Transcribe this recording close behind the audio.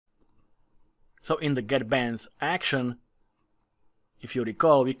So in the getBands action, if you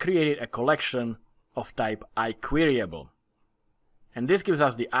recall, we created a collection of type IQueryable. And this gives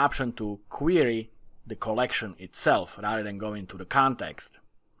us the option to query the collection itself rather than going to the context.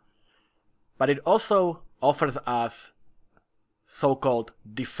 But it also offers us so-called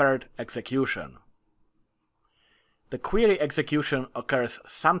deferred execution. The query execution occurs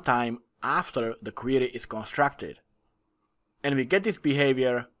sometime after the query is constructed. And we get this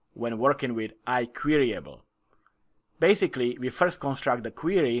behavior when working with IQueryable. Basically, we first construct the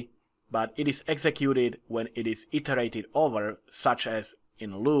query, but it is executed when it is iterated over, such as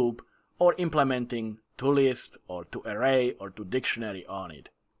in loop, or implementing toList or toArray or toDictionary on it.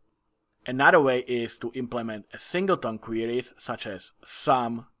 Another way is to implement a singleton queries such as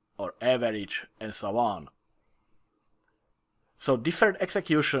sum or average and so on. So deferred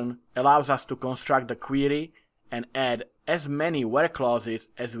execution allows us to construct the query and add as many where clauses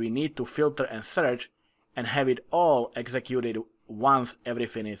as we need to filter and search, and have it all executed once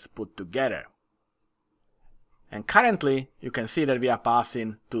everything is put together. And currently you can see that we are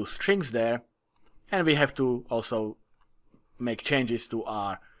passing 2 strings there, and we have to also make changes to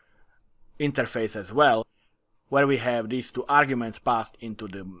our interface as well, where we have these 2 arguments passed into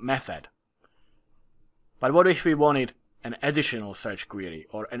the method. But what if we wanted an additional search query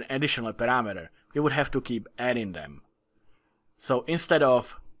or an additional parameter? We would have to keep adding them. So instead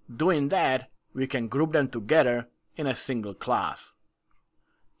of doing that, we can group them together in a single class.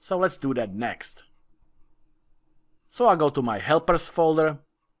 So let's do that next. So I'll go to my helpers folder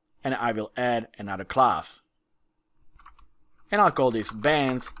and I will add another class. And I'll call this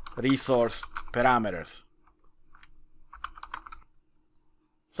bands resource parameters.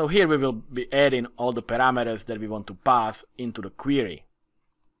 So here we will be adding all the parameters that we want to pass into the query.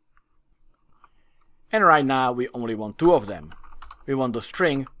 And right now we only want 2 of them. We want the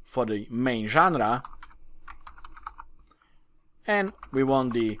string for the main genre, and we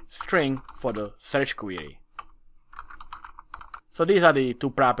want the string for the search query. So these are the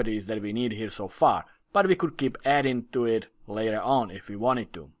 2 properties that we need here so far, but we could keep adding to it later on if we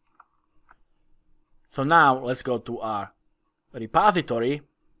wanted to. So now let's go to our repository,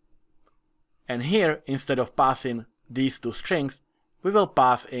 and here instead of passing these 2 strings, we will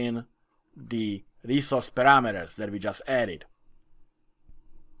pass in the resource parameters that we just added.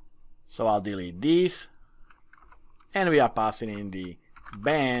 So I'll delete these, and we are passing in the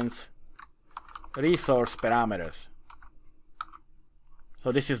bands resource parameters.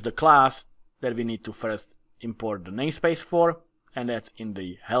 So this is the class that we need to first import the namespace for, and that's in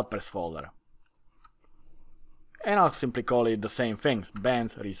the helpers folder. And I'll simply call it the same things,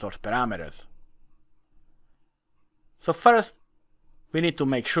 bands resource parameters. So first, we need to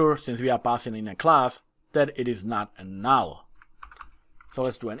make sure, since we are passing in a class, that it is not a null. So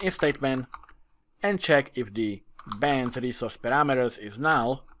let's do an if statement and check if the bands resource parameters is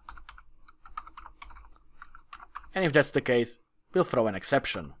null. And if that's the case, we'll throw an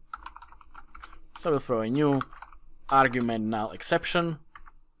exception. So we'll throw a new argument null exception,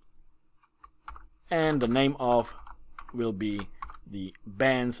 and the name of will be the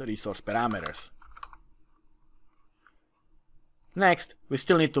bands resource parameters. Next, we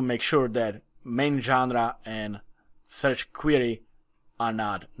still need to make sure that main genre and search query are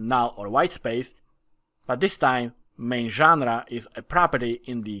not null or whitespace, but this time main genre is a property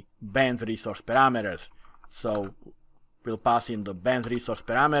in the bands resource parameters. So we'll pass in the bands resource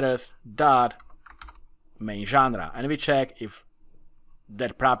parameters dot main genre, and we check if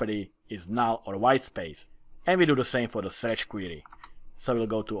that property is null or whitespace, and we do the same for the search query. So we'll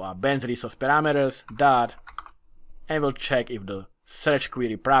go to our bands resource parameters dot, and we'll check if the search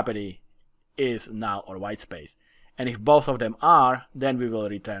query property is null or whitespace. And if both of them are, then we will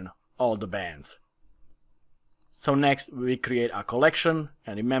return all the bands. So next we create a collection,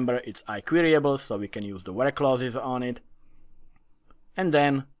 and remember it's IQueryable, so we can use the where clauses on it. And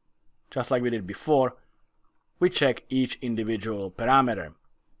then, just like we did before, we check each individual parameter.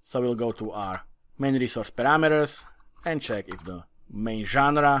 So we'll go to our main resource parameters and check if the main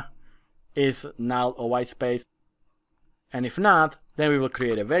genre is null or whitespace. And if not, then we will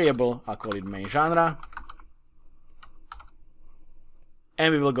create a variable, I'll call it main genre.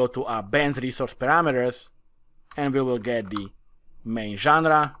 And we will go to our bands resource parameters, and we will get the main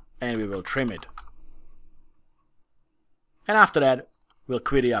genre, and we will trim it. And after that, we'll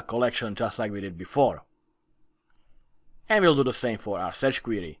query our collection just like we did before. And we'll do the same for our search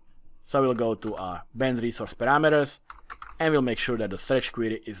query. So we'll go to our bands resource parameters, and we'll make sure that the search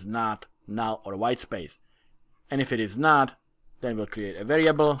query is not null or whitespace. And if it is not, then we'll create a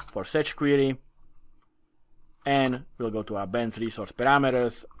variable for search query, and we'll go to our bands resource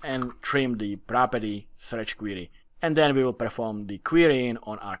parameters and trim the property search query, and then we will perform the querying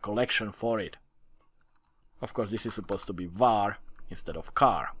on our collection for it. Of course, this is supposed to be var instead of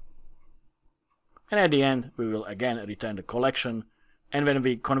car. And at the end, we will again return the collection, and when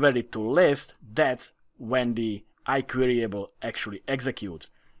we convert it to list, that's when the iQueryable actually executes.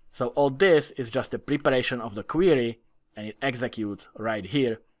 So all this is just a preparation of the query, and it executes right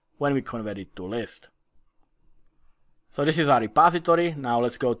here when we convert it to list. So this is our repository. Now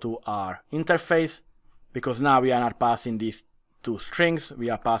let's go to our interface, because now we are not passing these two strings, we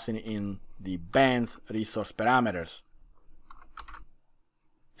are passing in the bands resource parameters.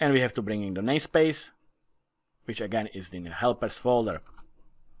 And we have to bring in the namespace, which again is in the helpers folder.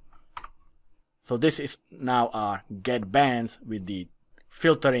 So this is now our get bands with the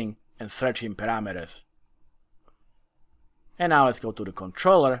filtering and searching parameters. And now let's go to the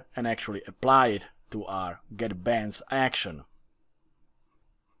controller and actually apply it to our get bands action.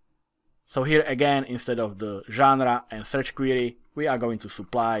 So here again, instead of the genre and search query, we are going to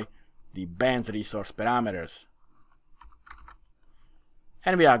supply the bands resource parameters.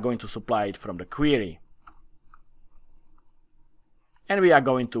 And we are going to supply it from the query. And we are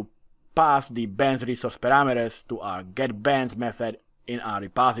going to pass the bands resource parameters to our getBands method in our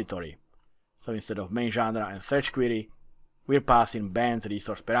repository. So instead of main genre and search query, we're passing bands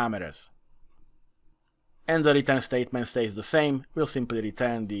resource parameters. And the return statement stays the same. We'll simply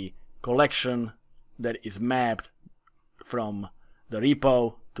return the collection that is mapped from the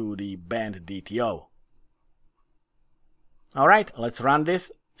repo to the band DTO. Alright, let's run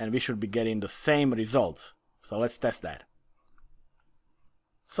this and we should be getting the same results. So let's test that.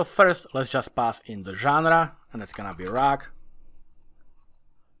 So first, let's just pass in the genre, and that's gonna be rock.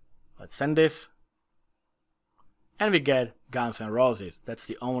 Let's send this. And we get Guns N' Roses. That's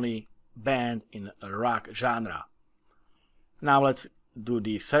the only band in a rock genre. Now let's do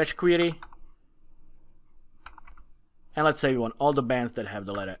the search query. And let's say we want all the bands that have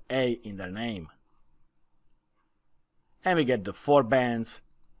the letter A in their name. And we get the 4 bands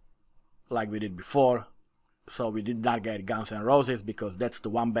like we did before. So we did not get Guns N' Roses because that's the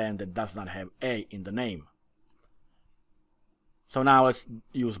one band that does not have A in the name. So now let's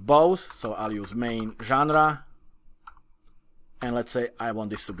use both. So I'll use main genre. And let's say I want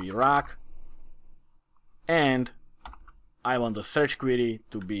this to be rock. And I want the search query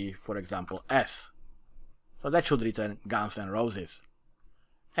to be, for example, S. So that should return Guns N' Roses.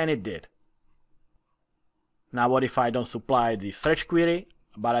 And it did. Now what if I don't supply the search query,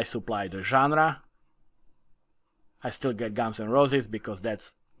 but I supply the genre? I still get Guns N' Roses because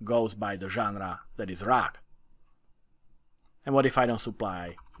that goes by the genre that is rock. And what if I don't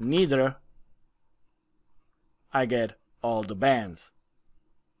supply neither? I get all the bands.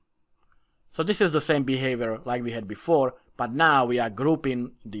 So this is the same behavior like we had before, but now we are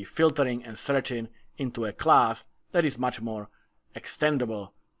grouping the filtering and searching into a class that is much more extendable,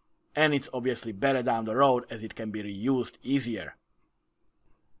 and it's obviously better down the road as it can be reused easier.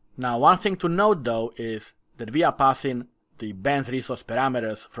 Now one thing to note though is that we are passing the bands resource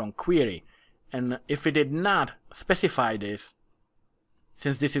parameters from query, and if we did not specify this,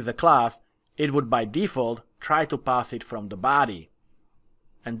 since this is a class, it would by default try to pass it from the body,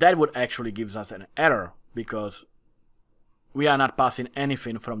 and that would actually give us an error because we are not passing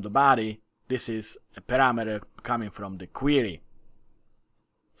anything from the body. This is a parameter coming from the query.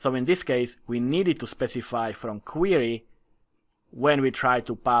 So in this case, we needed to specify from query when we try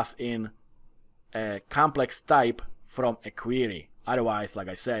to pass in a complex type from a query. Otherwise, like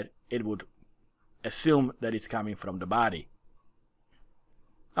I said, it would assume that it's coming from the body.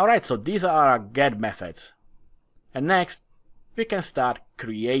 Alright, so these are our get methods. And next, we can start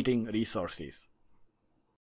creating resources.